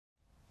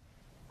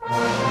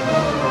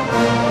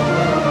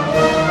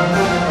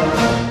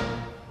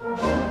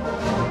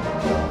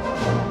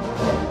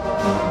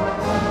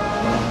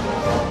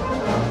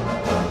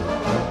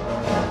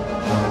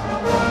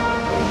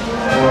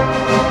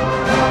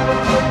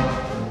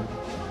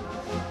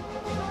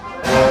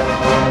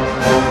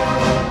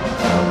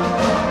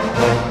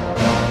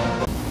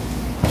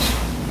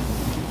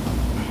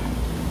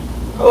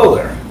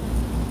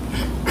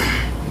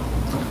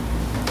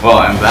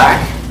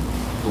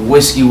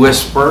Whiskey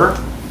Whisperer.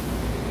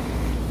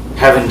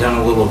 Haven't done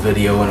a little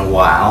video in a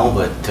while,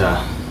 but I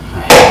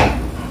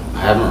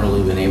haven't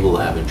really been able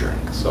to have a drink.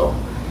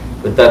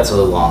 But that's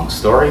a long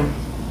story.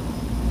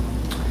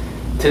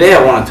 Today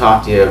I want to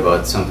talk to you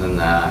about something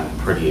that I'm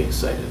pretty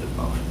excited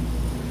about.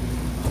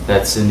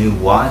 That's the new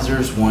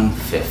Wisers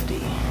 150.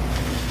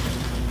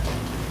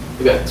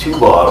 We got two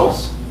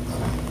bottles,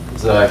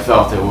 so I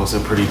felt it was a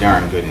pretty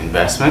darn good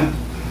investment.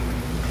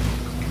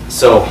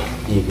 So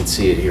you can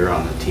see it here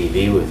on the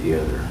TV with the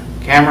other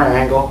camera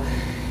angle.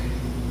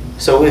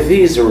 So with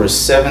these, there was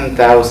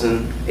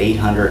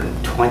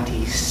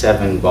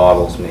 7,827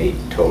 bottles made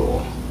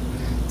total.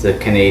 It's a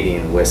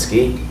Canadian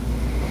whiskey.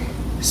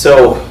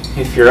 So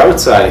if you're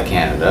outside of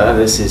Canada,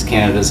 this is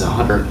Canada's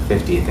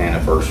 150th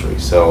anniversary.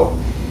 So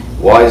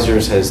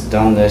Wisers has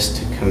done this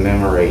to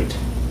commemorate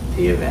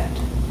the event.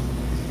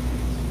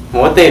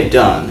 And what they've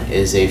done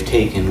is they've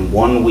taken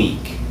 1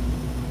 week,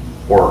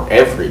 or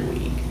every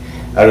week,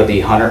 out of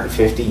the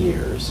 150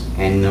 years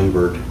and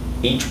numbered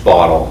each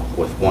bottle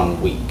with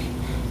 1 week.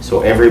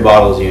 So every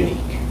bottle is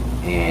unique,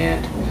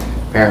 and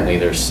apparently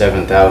there's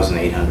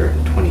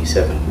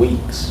 7,827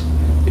 weeks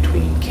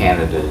between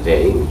Canada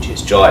Day, which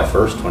is July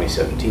 1st,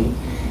 2017,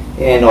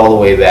 and all the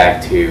way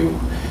back to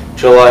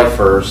July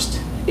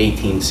 1st,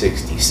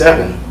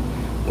 1867,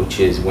 which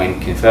is when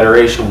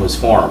Confederation was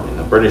formed and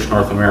the British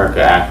North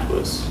America Act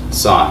was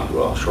signed,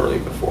 well, shortly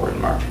before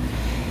in March.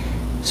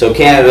 So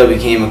Canada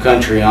became a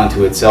country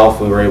unto itself.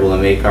 We were able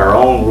to make our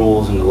own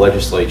rules in the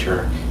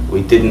legislature.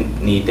 We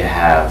didn't need to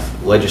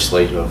have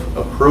legislative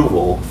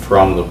approval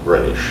from the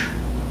British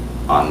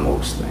on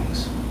most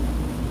things.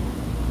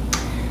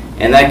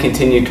 And that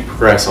continued to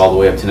progress all the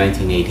way up to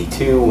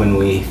 1982 when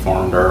we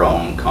formed our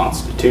own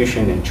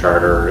constitution and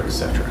charter,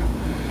 etc.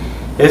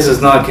 This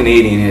is not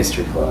Canadian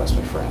history class,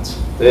 my friends.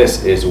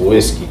 This is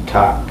whiskey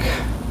talk.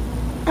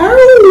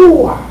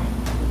 Ow!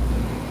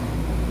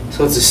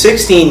 So it's a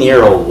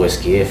 16-year-old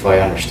whiskey, if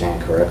I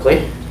understand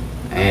correctly,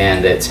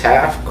 and it's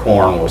half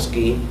corn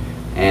whiskey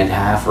and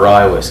half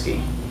rye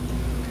whiskey.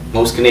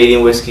 Most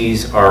Canadian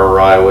whiskeys are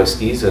rye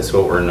whiskeys. That's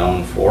what we're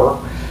known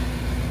for.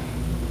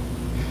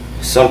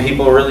 Some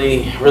people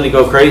really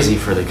go crazy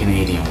for the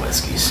Canadian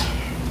whiskeys.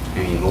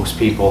 I mean, most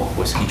people,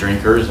 whiskey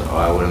drinkers,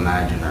 I would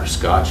imagine, are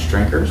Scotch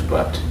drinkers,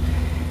 but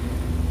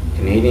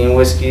Canadian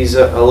whiskey's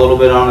a little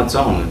bit on its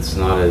own. It's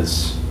not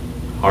as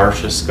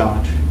harsh as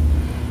Scotch.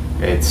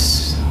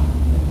 It's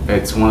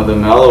one of the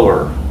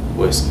mellower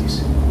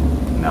whiskeys.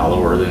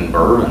 Mellower than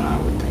bourbon, I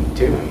would think,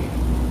 too. I mean,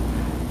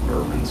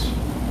 bourbon's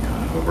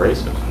kind of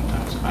abrasive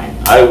sometimes.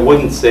 I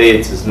wouldn't say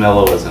it's as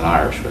mellow as an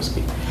Irish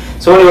whiskey.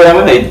 So anyway, I'm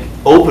going to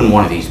open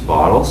one of these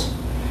bottles.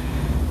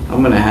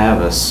 I'm going to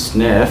have a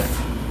sniff.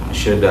 I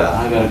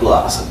got a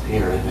glass up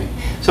here, I think.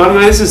 So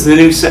anyway, this is the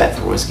new set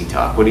for Whiskey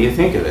Talk. What do you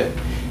think of it?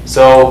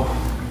 So,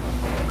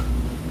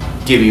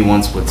 give you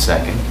 1 split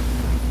second.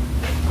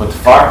 Put the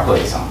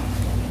fireplace on.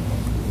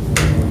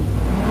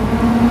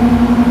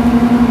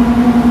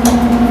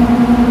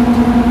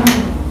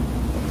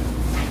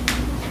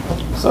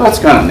 So that's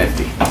kind of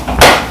nifty. I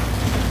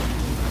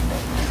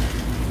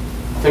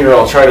figure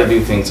I'll try to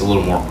do things a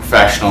little more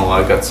professional.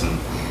 I've got some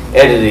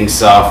editing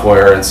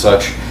software and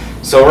such.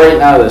 So right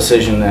now the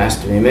decision has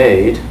to be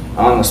made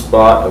on the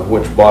spot of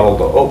which bottle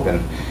to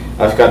open.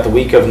 I've got the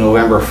week of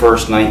November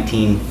 1st,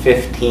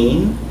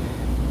 1915,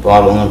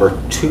 bottle number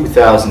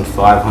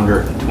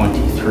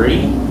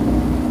 2523.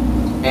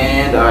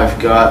 And I've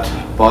got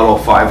bottle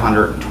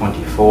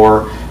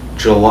 524,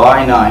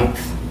 July 9th,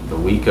 the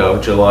week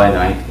of July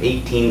 9th,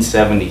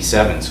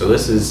 1877. So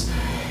this is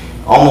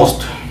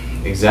almost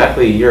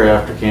exactly a year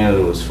after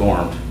Canada was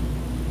formed.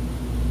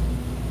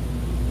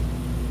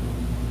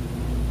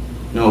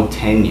 No,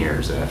 10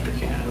 years after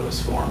Canada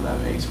was formed.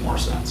 That makes more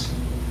sense.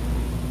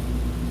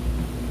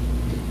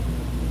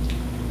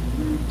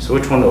 So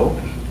which one to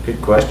open?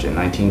 Good question.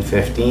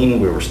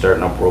 1915, we were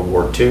starting up World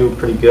War II,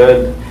 pretty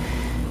good.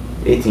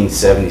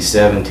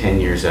 1877, 10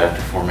 years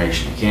after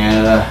formation of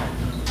Canada.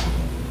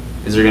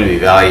 Is there going to be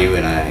value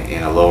in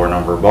a lower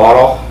number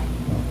bottle?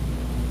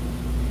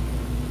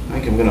 I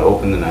think I'm going to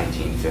open the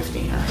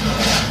 1915er.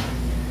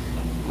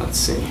 Let's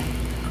see.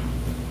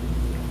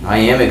 I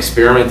am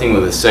experimenting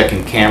with a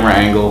second camera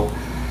angle.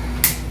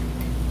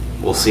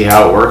 We'll see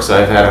how it works.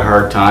 I've had a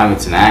hard time.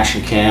 It's an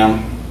action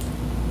cam.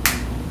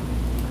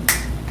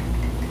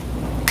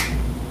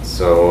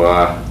 So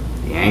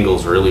the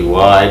angle's really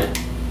wide.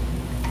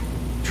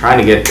 Trying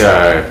to get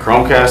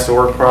Chromecast to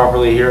work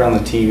properly here on the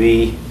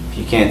TV. If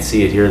you can't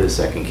see it here, the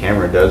second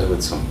camera does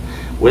with some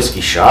whiskey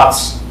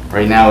shots.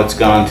 Right now it's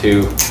gone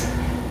to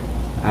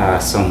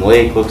some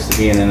lake, looks to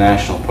be in a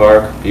national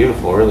park.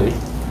 Beautiful, really.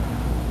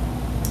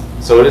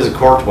 So it is a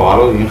corked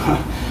bottle, you know,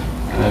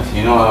 and if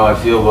you know how I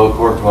feel about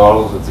corked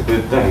bottles, it's a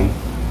good thing,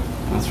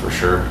 that's for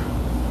sure.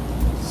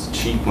 It's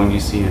cheap when you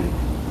see a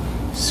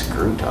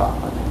screw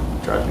top. It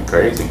drives me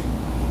crazy.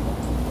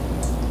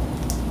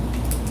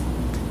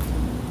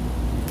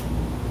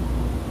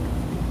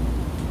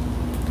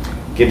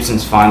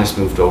 Gibson's Finest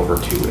moved over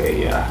to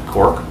a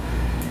cork.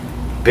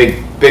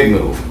 Big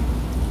move.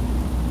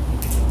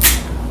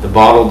 The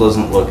bottle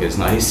doesn't look as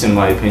nice in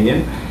my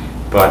opinion,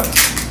 but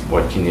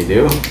what can you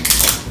do?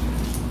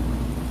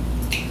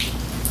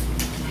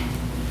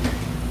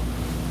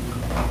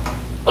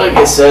 Like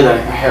I said, I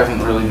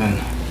haven't really been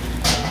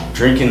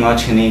drinking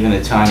much, and even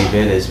a tiny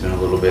bit has been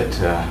a little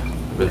bit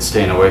I've been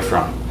staying away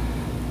from.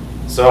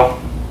 So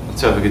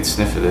let's have a good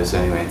sniff of this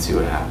anyway and see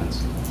what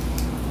happens.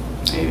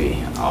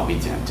 Maybe I'll be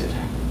tempted.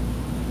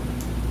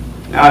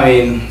 Now, I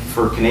mean,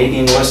 for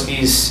Canadian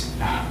whiskeys,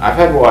 I've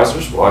had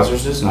Wisers.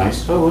 Wisers is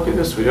nice. Oh, look at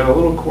this. We got a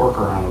little cork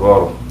around the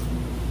bottle.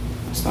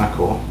 It's not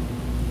cool.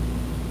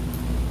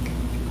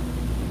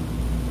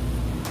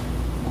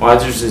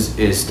 Wisers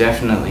is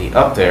definitely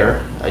up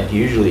there. I'd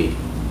usually,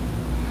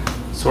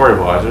 sorry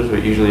Wisers,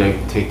 but usually I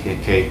take the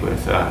cake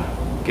with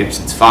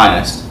Gibson's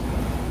Finest.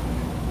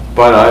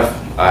 But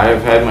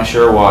I've had my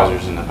share of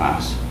Wisers in the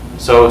past.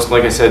 So it's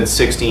like I said,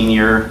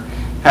 16-year,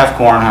 half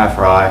corn, half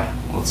rye.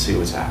 Let's see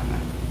what's happening.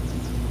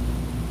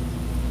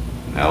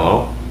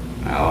 Mellow,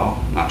 mellow.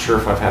 Not sure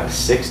if I've had a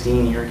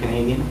 16-year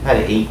Canadian. I've had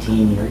an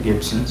 18-year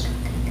Gibson's.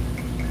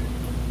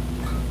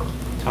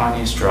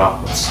 Tiniest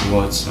drop. Let's see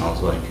what it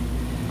smells like.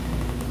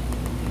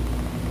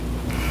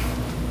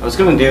 I was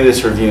going to do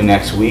this review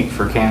next week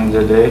for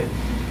Canada Day,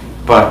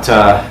 but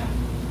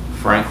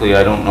frankly,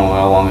 I don't know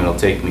how long it'll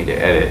take me to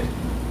edit.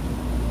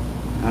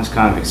 I was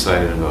kind of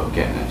excited about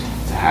getting it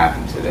to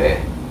happen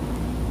today.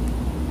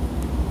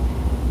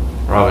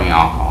 Rubbing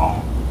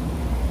alcohol.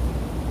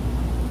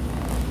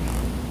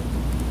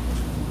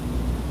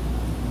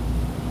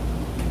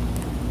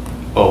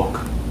 Oak.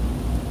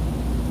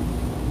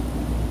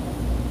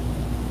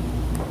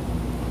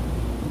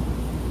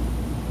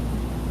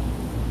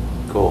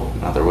 Cool,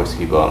 another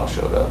whiskey bottle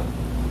showed up.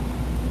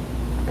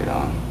 Right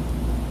on.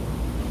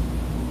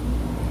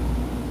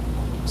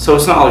 So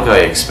it's not like I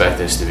expect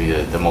this to be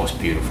the most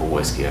beautiful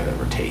whiskey I've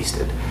ever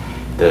tasted.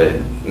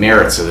 The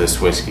merits of this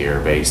whiskey are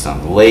based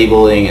on the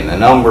labeling and the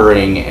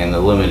numbering and the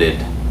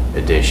limited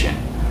edition.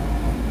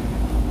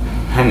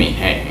 I mean,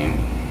 hey,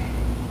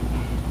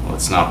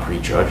 let's not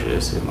prejudge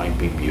this. It might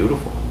be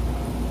beautiful.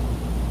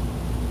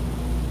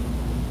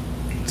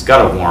 It's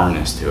got a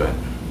warmness to it.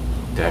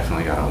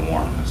 Definitely got a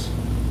warmness.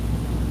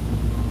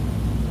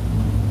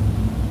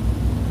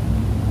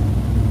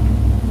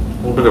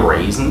 A little bit of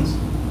raisins.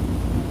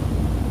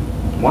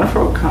 I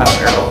wonder what kind of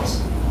barrel it is.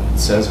 It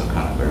says what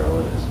kind of barrel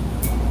it is.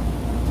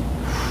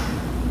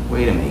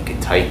 Way to make a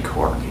tight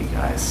cork, you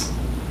guys.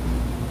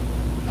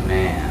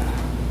 Man.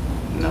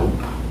 Nope.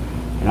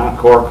 You're not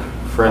cork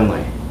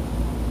friendly.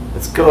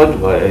 It's good,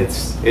 but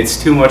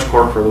it's too much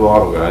cork for the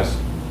bottle, guys.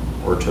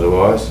 Word to the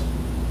wise.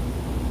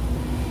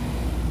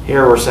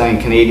 Here we're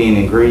saying Canadian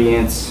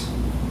ingredients.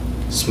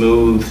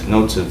 Smooth,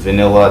 notes of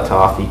vanilla,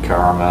 toffee,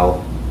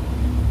 caramel.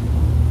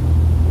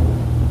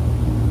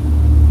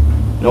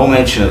 No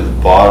mention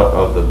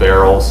of the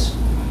barrels,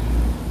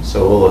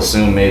 so we'll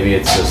assume maybe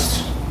it's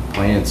just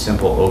plain and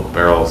simple oak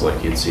barrels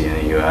like you'd see in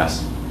the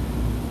US.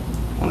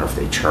 Wonder if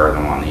they char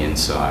them on the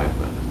inside,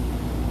 but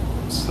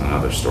it's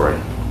another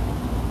story.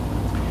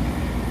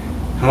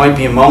 I might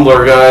be a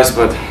mumbler, guys,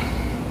 but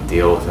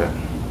deal with it.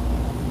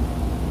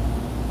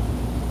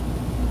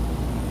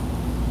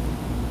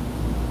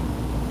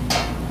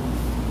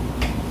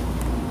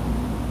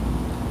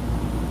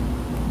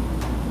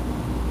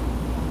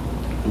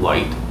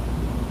 Light.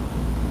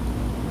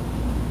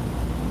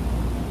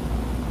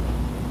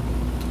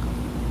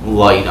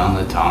 Light on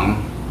the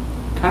tongue.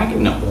 Kind of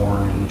getting an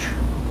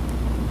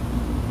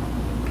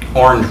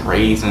orange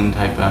raisin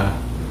type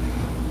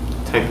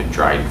of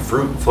dried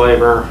fruit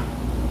flavor.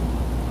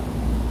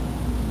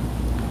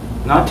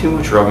 Not too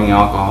much rubbing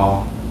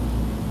alcohol.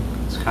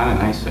 It's kind of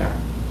nice there.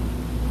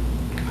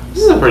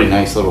 This is a pretty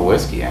nice little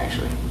whiskey,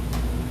 actually.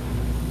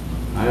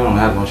 I don't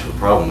have much of a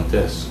problem with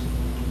this.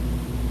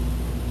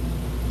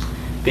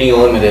 Being a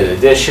limited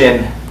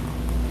edition,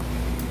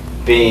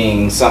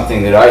 being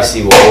something that I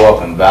see will go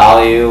up in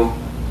value,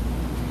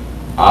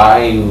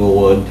 I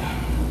would,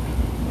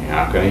 you're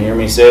not going to hear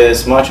me say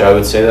this much, I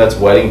would say that's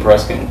wedding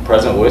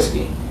present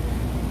whiskey.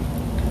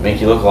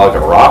 Make you look like a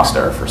rock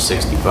star for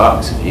 60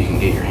 bucks if you can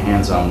get your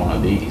hands on one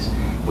of these.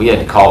 We had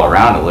to call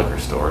around to liquor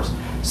stores.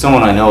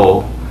 Someone I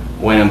know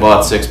went and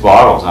bought 6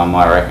 bottles on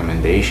my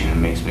recommendation. It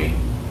makes me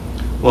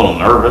a little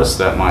nervous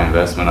that my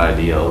investment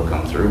idea will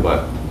come through,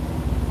 but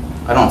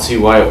I don't see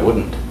why it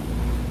wouldn't.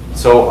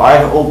 So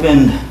I've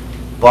opened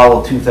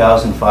bottle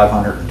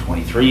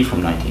 2523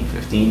 from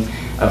 1915.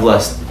 I've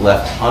left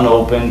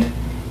unopened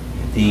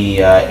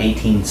the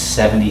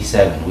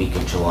 1877 week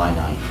of July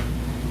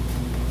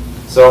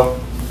 9th. So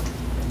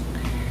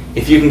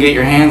if you can get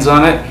your hands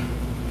on it,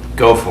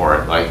 go for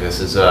it. Like, this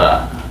is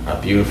a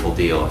beautiful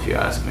deal if you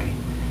ask me.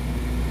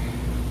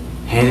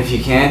 And if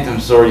you can't, I'm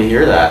sorry to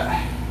hear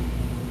that.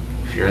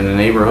 If you're in the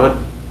neighborhood,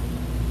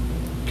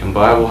 come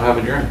by, we'll have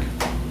a drink.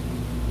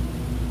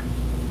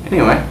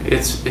 Anyway,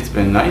 it's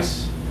been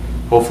nice.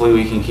 Hopefully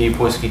we can keep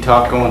Whiskey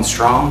Talk going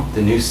strong.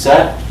 The new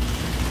set.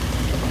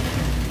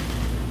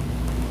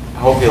 I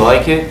hope you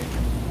like it.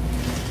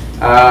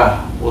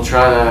 We'll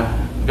try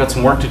to, got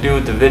some work to do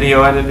with the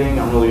video editing.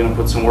 I'm really going to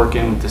put some work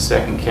in with the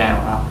second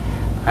camera.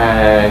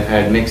 I've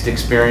had mixed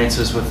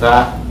experiences with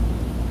that.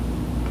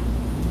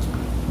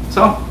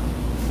 So,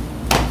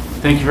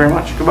 thank you very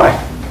much. Goodbye.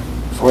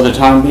 For the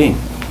time being.